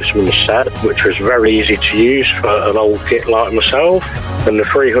spokesman's set, which was very easy to use for an old git like myself, and the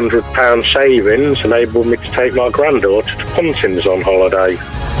 £300 savings enabled me to take my granddaughter to Pontins on holiday.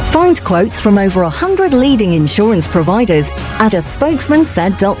 Find quotes from over 100 leading insurance providers at a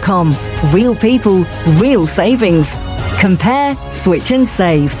spokesmansaid.com. Real people, real savings. Compare, switch and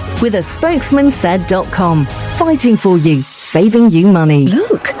save with a spokesmansaid.com. Fighting for you, saving you money.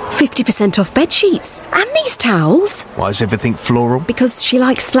 Look, 50% off bed sheets and these towels. Why is everything floral? Because she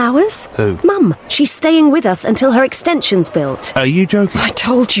likes flowers. Who? Mum, she's staying with us until her extension's built. Are you joking? I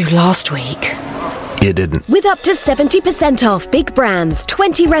told you last week. You didn't. With up to 70% off big brands,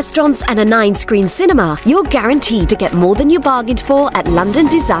 20 restaurants and a 9-screen cinema, you're guaranteed to get more than you bargained for at London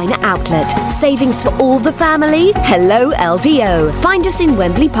Designer Outlet. Savings for all the family? Hello LDO. Find us in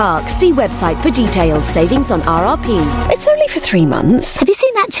Wembley Park. See website for details. Savings on RRP. It's only for 3 months. Have you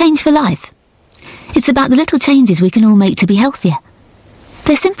seen that Change for Life? It's about the little changes we can all make to be healthier.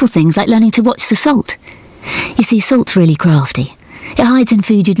 They're simple things like learning to watch the salt. You see, salt's really crafty. It hides in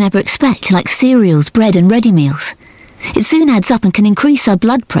food you'd never expect, like cereals, bread and ready meals. It soon adds up and can increase our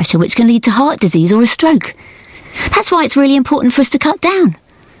blood pressure, which can lead to heart disease or a stroke. That's why it's really important for us to cut down.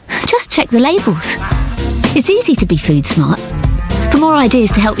 Just check the labels. It's easy to be food smart. For more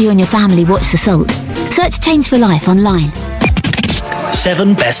ideas to help you and your family watch the salt, search Change for Life online.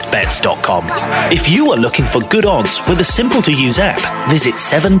 7bestbets.com. If you are looking for good odds with a simple-to-use app, visit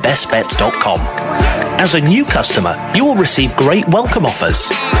 7bestbets.com. As a new customer, you will receive great welcome offers.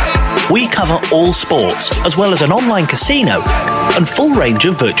 We cover all sports, as well as an online casino and full range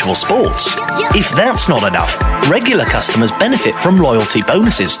of virtual sports. If that's not enough, regular customers benefit from loyalty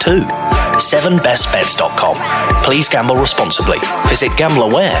bonuses too. 7bestbets.com. Please gamble responsibly. Visit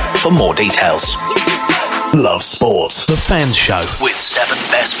GambleAware for more details. Love Sport, the Fans Show with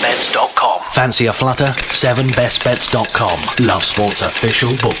 7bestbets.com. Fancy a flutter? 7bestbets.com. Love Sport's official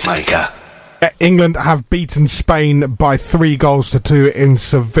bookmaker. England have beaten Spain by 3-2 in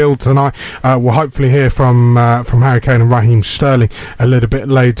Seville tonight. We'll hopefully hear from Harry Kane and Raheem Sterling a little bit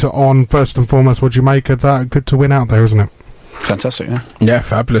later on. First and foremost, what do you make of that? Good to win out there, isn't it? Fantastic, yeah. Yeah,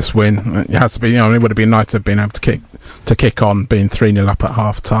 fabulous win. It has to be, it would have been nice to have been able to kick on, being 3-0 up at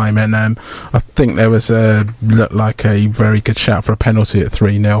half time. And I think there was looked like a very good shout for a penalty at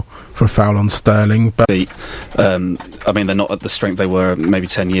 3-0 for a foul on Sterling. But they're not at the strength they were maybe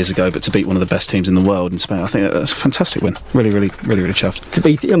 10 years ago, but to beat one of the best teams in the world in Spain, I think that's a fantastic win. Really, really, really, really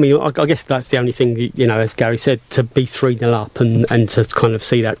chuffed. I guess that's the only thing, as Gary said, to be 3-0 up and to kind of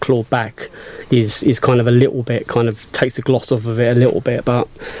see that claw back is kind of a little bit, kind of takes the gloss off of it a little bit, but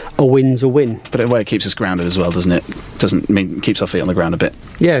a win's a win. But in a way it keeps us grounded as well, doesn't it? Keeps our feet on the ground a bit.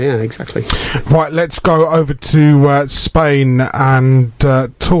 Yeah, exactly. Right, let's go over to Spain and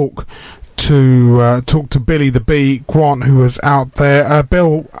talk to Billy the Bee Grant, who was out there.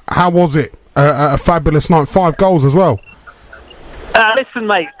 Bill, how was it? A fabulous night, 5 goals as well. Listen,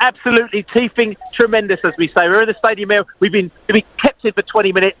 mate, absolutely teething tremendous, as we say. We're in the stadium here. We've been kept in for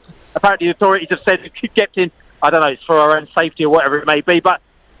 20 minutes. Apparently the authorities have said we kept in, I don't know, it's for our own safety or whatever it may be, but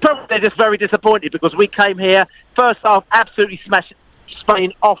probably they're just very disappointed because we came here, first half, absolutely smashed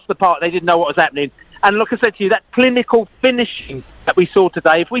Spain off the park. They didn't know what was happening. And like I said to you, that clinical finishing that we saw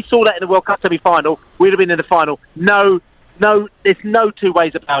today, if we saw that in the World Cup semi-final, we'd have been in the final. No, there's no two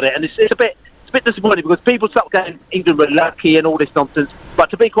ways about it. And it's a bit disappointing because people start going, England were lucky and all this nonsense. But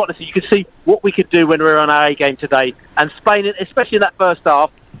to be quite honest, you can see what we could do when we were on our A game today. And Spain, especially in that first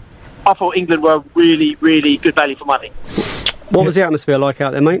half, I thought England were really, really good value for money. What was the atmosphere like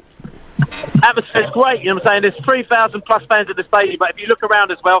out there, mate? Atmosphere's great, you know what I'm saying? There's 3,000 plus fans at the stadium, but if you look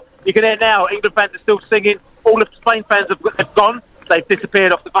around as well, you can hear now England fans are still singing. All the Spain fans have gone. They've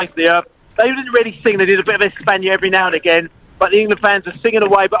disappeared off the face of the earth. They didn't really sing. They did a bit of Espana every now and again, but the England fans are singing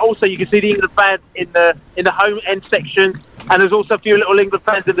away. But also you can see the England fans in the home end section, and there's also a few little England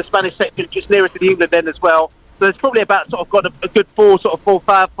fans in the Spanish section just nearer to the England end as well. So there's probably about sort of got a good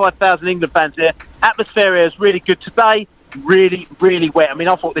 5,000 England fans here. Atmosphere is really good today. Really, really wet. I mean,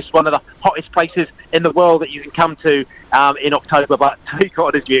 I thought this was one of the hottest places in the world that you can come to in October. But to be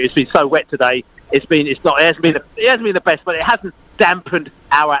quite honest with you, it's been so wet today. It hasn't been the best, but it hasn't dampened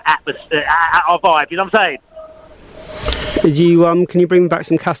our atmosphere, our vibe. You know what I'm saying? Can you bring back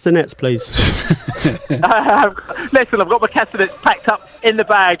some castanets, please? Listen, I've got my castanets packed up in the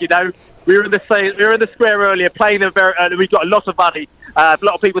bag. You know, we were in the square earlier playing them very early. We got a lot of money. A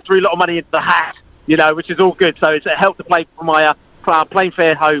lot of people threw a lot of money into the hat. You know, which is all good. So it's helped to play for my plane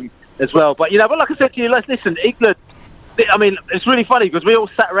fare home as well. But but like I said to you, listen, England. I mean, it's really funny because we all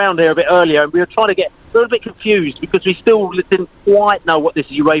sat around here a bit earlier and we were a bit confused because we still didn't quite know what this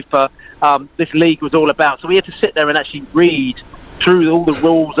UEFA, this league was all about. So we had to sit there and actually read through all the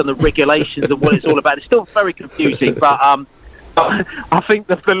rules and the regulations and what it's all about. It's still very confusing, but I think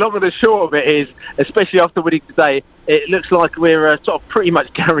the long and the short of it is, especially after winning today, it looks like we're sort of pretty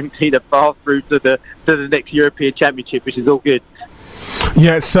much guaranteed a path through to the next European Championship, which is all good.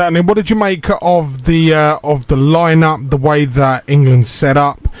 Yeah, certainly. What did you make of the lineup, the way that England set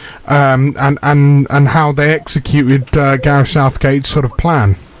up, and how they executed Gareth Southgate's sort of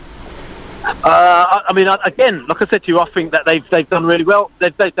plan? I mean, again, like I said to you, I think that they've done really well.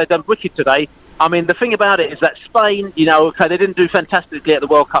 They've done wicked today. I mean, the thing about it is that Spain, okay, they didn't do fantastically at the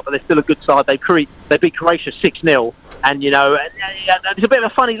World Cup, but they're still a good side. They beat Croatia 6-0, and it's a bit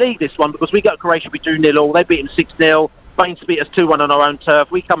of a funny league, this one, because we got Croatia, we drew 0-0, they beat them 6-0. Spain beat us 2-1 on our own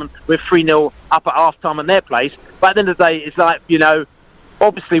turf. We come and we're 3-0 up at half time in their place. But at the end of the day, it's like,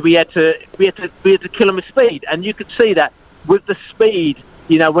 obviously we had to kill them with speed, and you could see that with the speed,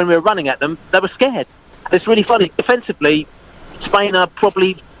 when we were running at them, they were scared. It's really funny. Defensively, Spain are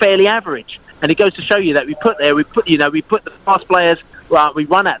probably fairly average. And it goes to show you that we put the fast players, we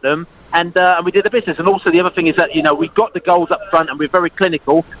run at them, and we did the business. And also the other thing is that, we got the goals up front and we're very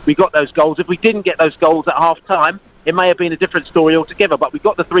clinical. We got those goals. If we didn't get those goals at half time, it may have been a different story altogether. But we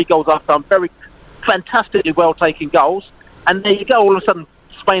got the 3 goals after time, very fantastically well taken goals. And there you go. All of a sudden,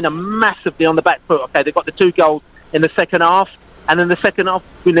 Spain are massively on the back foot. Okay, they've got the 2 goals in the second half. And in the second half,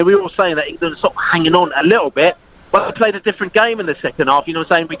 we were all saying that England was sort of hanging on a little bit. But they played a different game in the second half. You know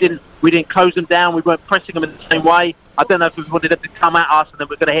what I'm saying? We didn't close them down. We weren't pressing them in the same way. I don't know if we wanted them to come at us and then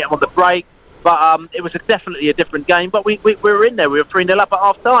we're going to hit them on the break. But it was definitely a different game. But we were in there. We were 3-0 up at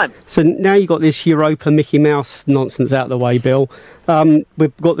half time. So now you've got this Europa Mickey Mouse nonsense out of the way, Bill.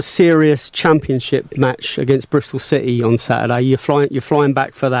 We've got the serious championship match against Bristol City on Saturday. You're flying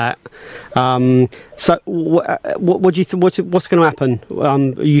back for that. So what do you what's going to happen?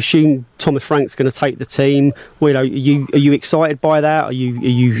 Are you assuming Thomas Frank's going to take the team? Are you excited by that? Are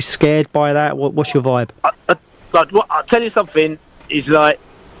you scared by that? What's your vibe? I'll tell you something. Is like.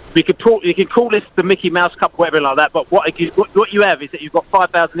 You can call this the Mickey Mouse Cup, whatever like that. But what you have is that you've got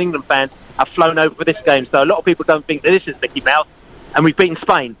 5,000 England fans have flown over for this game. So a lot of people don't think that this is Mickey Mouse, and we've beaten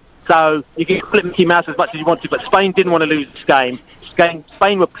Spain. So you can call it Mickey Mouse as much as you want to, but Spain didn't want to lose this game.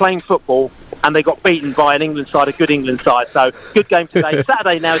 Spain were playing football and they got beaten by an England side, a good England side. So good game today.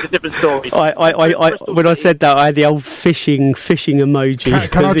 Saturday now is a different story. When I said that, I had the old fishing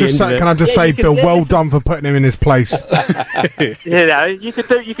emoji. Can I just say, Bill, well done for putting him in his place. You could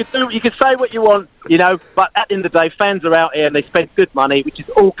say what you want, but at the end of the day, fans are out here and they spend good money, which is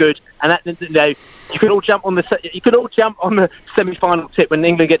all good. And at the end of the day, you could all jump on the semi-final tip when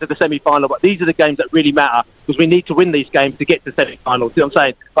England get to the semi-final. But these are the games that really matter, because we need to win these games to get to the semi-final. See what I'm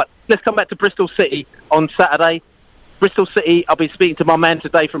saying? But let's come back to Bristol City on Saturday. Bristol City, I've been speaking to my man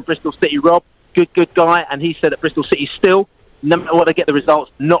today from Bristol City, Rob, good guy, and he said that Bristol City still, no matter what they get the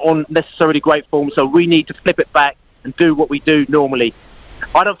results, not on necessarily great form. So we need to flip it back and do what we do normally.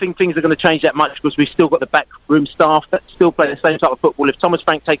 I don't think things are going to change that much, because we've still got the backroom staff that still play the same type of football. If Thomas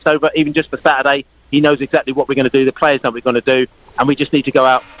Frank takes over, even just for Saturday, he knows exactly what we're going to do. The players know what we're going to do, and we just need to go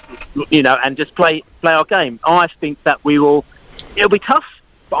out, and just play our game. I think that it'll be tough,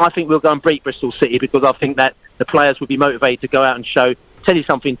 but I think we'll go and beat Bristol City, because I think that the players will be motivated to go out and show. Tell you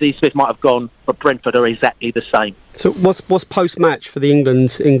something, Dean Smith might have gone, but Brentford are exactly the same. So what's post-match for the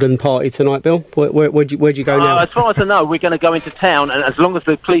England party tonight, Bill? Where'd you go now? As far as I know, we're going to go into town, and as long as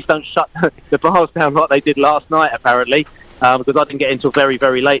the police don't shut the bars down like they did last night, apparently, because I didn't get in until very,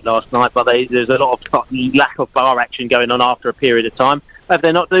 very late last night, but there's a lot of lack of bar action going on after a period of time. If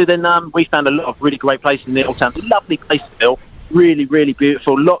they're not do, then we found a lot of really great places in the old town. It's a lovely place, Bill. Really, really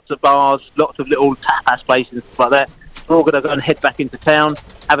beautiful. Lots of bars, lots of little tapas places and stuff like that. We're all going to go and head back into town,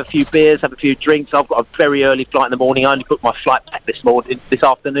 have a few beers, have a few drinks. I've got a very early flight in the morning. I only booked my flight back this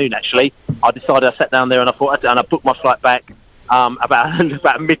afternoon, actually. I sat down there and I booked my flight back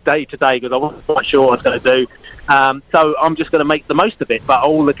about midday today, because I wasn't quite sure what I was going to do. So I'm just going to make the most of it. But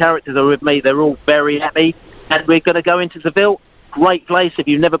all the characters are with me. They're all very happy. And we're going to go into Seville. Great place. If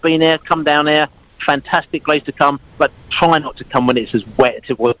you've never been there, come down there. Fantastic place to come, but try not to come when it's as wet as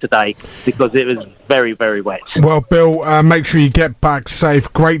it was today, because it was very, very wet. Well, Bill, make sure you get back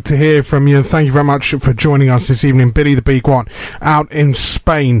safe. Great to hear from you, and thank you very much for joining us this evening. Billy the Big One out in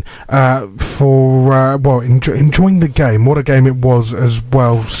Spain enjoying the game. What a game it was as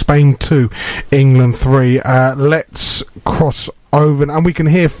well. Spain 2, England 3. Let's cross over, and we can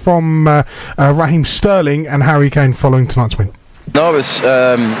hear from Raheem Sterling and Harry Kane following tonight's win. No, it was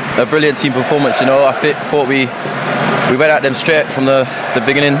a brilliant team performance. I thought we went at them straight from the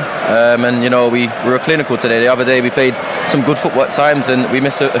beginning, and we were clinical today. The other day we played some good football at times and we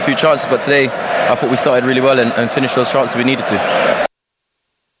missed a few chances, but today I thought we started really well and finished those chances we needed to.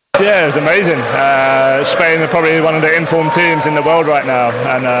 Yeah, it was amazing. Spain are probably one of the informed teams in the world right now,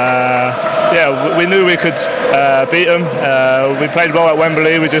 and we knew we could beat them. We played well at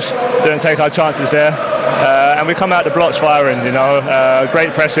Wembley, we just didn't take our chances there. And we come out the blocks firing,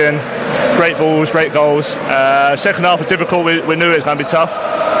 great pressing, great balls, great goals. Second half was difficult, we knew it was going to be tough.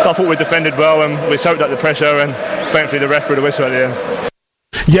 I thought we defended well and we soaked up the pressure, and thankfully the ref blew the whistle at the end.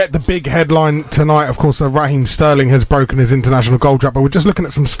 Yeah, the big headline tonight, of course, Raheem Sterling has broken his international goal drought, but we're just looking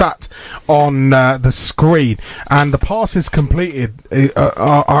at some stats on the screen, and the passes completed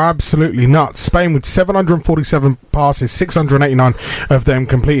are absolutely nuts. Spain with 747 passes, 689 of them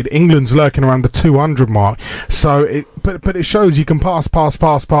completed. England's lurking around the 200 mark. So, but it shows you can pass,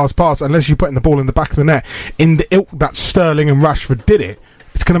 unless you're putting the ball in the back of the net. In the ilk that Sterling and Rashford did it,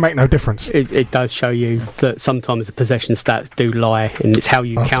 it's going to make no difference. It does show you that sometimes the possession stats do lie, and it's how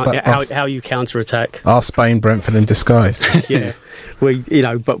you how you counter attack. Are Spain Brentford in disguise? Yeah,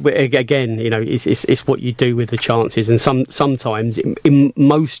 again, it's what you do with the chances, and sometimes in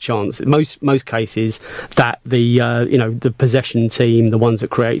most cases that the possession team, the ones that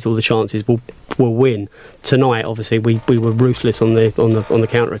creates all the chances, will win. Tonight, obviously, we were ruthless on the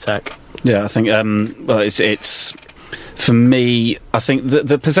counter attack. Yeah, I think it's. For me, I think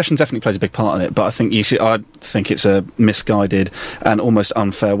the possession definitely plays a big part in it, but I think it's a misguided and almost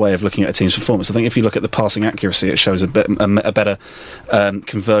unfair way of looking at a team's performance. I think if you look at the passing accuracy, it shows a better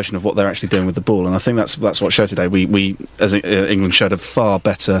conversion of what they're actually doing with the ball, and I think that's what showed today. We as England showed a far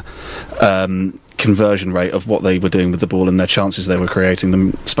better conversion rate of what they were doing with the ball and their chances they were creating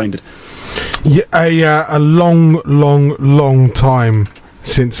than Spain did. Yeah, a long time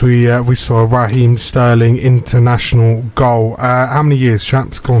since we saw Raheem Sterling international goal. How many years,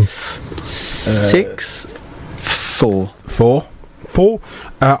 chaps? Go on. 6? 4. 4.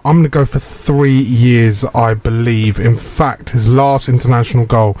 I'm going to go for 3 years, I believe. In fact, his last international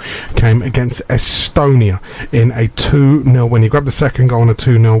goal came against Estonia in a 2-0 win. He grabbed the second goal in a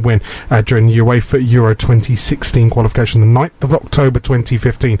 2-0 win during the UEFA Euro 2016 qualification, the 9th of October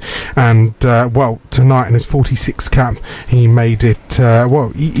 2015. And, tonight in his 46th cap, he made it,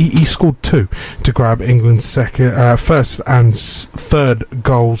 he scored 2 to grab England's first and third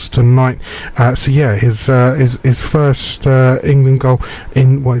goals tonight. His first England goal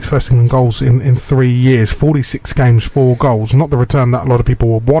his first England goals in 3 years, 46 games, 4 goals. Not the return that a lot of people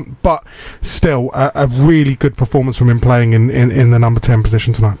would want, but still a really good performance from him playing in the number 10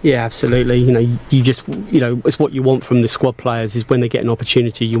 position tonight. Yeah, absolutely. It's what you want from the squad players is when they get an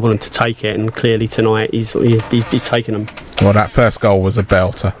opportunity, you want them to take it, and clearly tonight he's taken them. Well, that first goal was a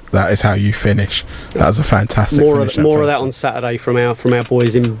belter. That is how you finish. That was a fantastic finish. More of that on Saturday from our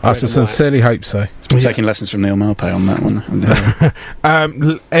boys in. I sincerely hope so. We're taking lessons from Neil Maupay on that one.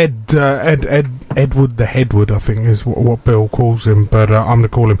 Edward the Headwood, I think, is what Bill calls him, but I'm going to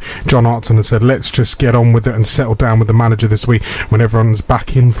call him John Artson, and said, let's just get on with it and settle down with the manager this week when everyone's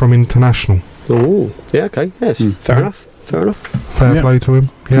back in from international. Oh, yeah, okay, yes, fair enough. Fair play to him.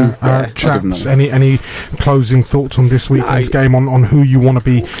 Chaps, any closing thoughts on this weekend's game, on who you want to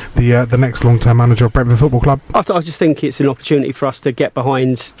be the next long-term manager of Brentford Football Club? I just think it's an opportunity for us to get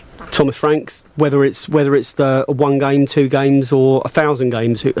behind Thomas Franks, whether it's the 1 game, 2 games, or 1,000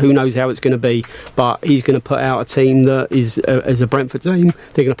 games. Who knows how it's going to be? But he's going to put out a team that is a Brentford team.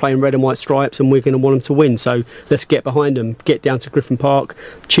 They're going to play in red and white stripes, and we're going to want them to win. So let's get behind them. Get down to Griffin Park,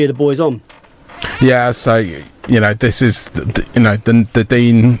 cheer the boys on. Yeah, so this is the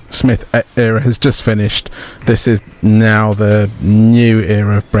Dean Smith era has just finished. This is now the new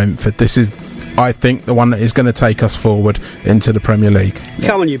era of Brentford. This is, I think, the one that is going to take us forward into the Premier League.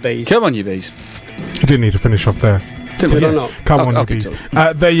 Come on, you bees. You didn't need to finish off there. Come on, you bees.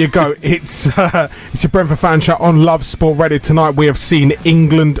 There you go. It's your Brentford fan show on Love Sport Radio. Tonight we have seen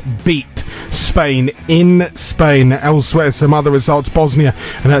England beat Spain in Spain. Elsewhere, some other results. Bosnia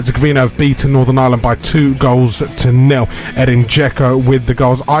and Herzegovina have beaten Northern Ireland by 2-0. Edin Dzeko with the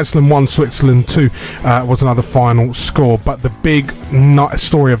goals. Iceland 1, Switzerland 2 was another final score. But the big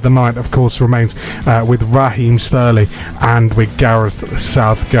story of the night, of course, remains with Raheem Sterling and with Gareth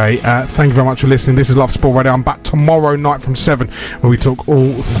Southgate. Thank you very much for listening. This is Love Sport Radio. I'm back tomorrow night from 7 where we talk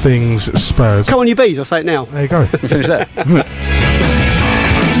all things Spurs. Come on, you bees. I'll say it now. There you go. We finish there.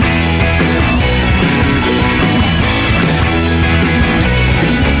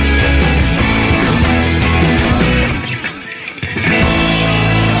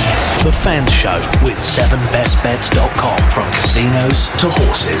 The Fans Show with 7bestbets.com. From casinos to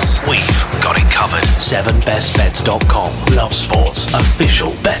horses, we've got it covered. 7bestbets.com. Love Sport's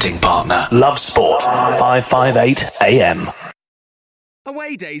official betting partner. Love Sport, 558 AM.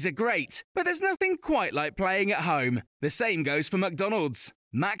 Away days are great, but there's nothing quite like playing at home. The same goes for McDonald's.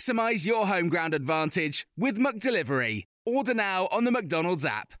 Maximise your home ground advantage with McDelivery. Order now on the McDonald's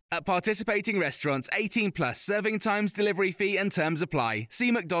app. At participating restaurants, 18 plus, serving times, delivery fee and terms apply.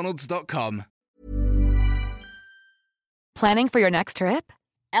 See mcdonalds.com. Planning for your next trip?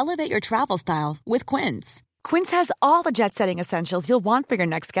 Elevate your travel style with Quince. Quince has all the jet-setting essentials you'll want for your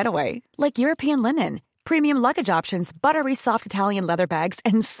next getaway, like European linen, premium luggage options, buttery soft Italian leather bags,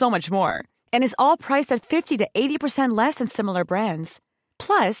 and so much more. And is all priced at 50 to 80% less than similar brands.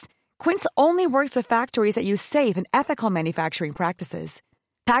 Plus, Quince only works with factories that use safe and ethical manufacturing practices.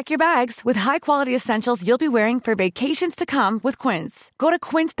 Pack your bags with high-quality essentials you'll be wearing for vacations to come with Quince. Go to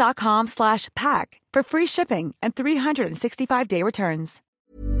quince.com/pack for free shipping and 365-day returns.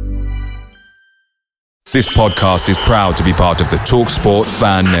 This podcast is proud to be part of the TalkSport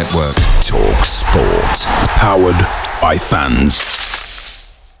Fan Network. TalkSport. Powered by fans.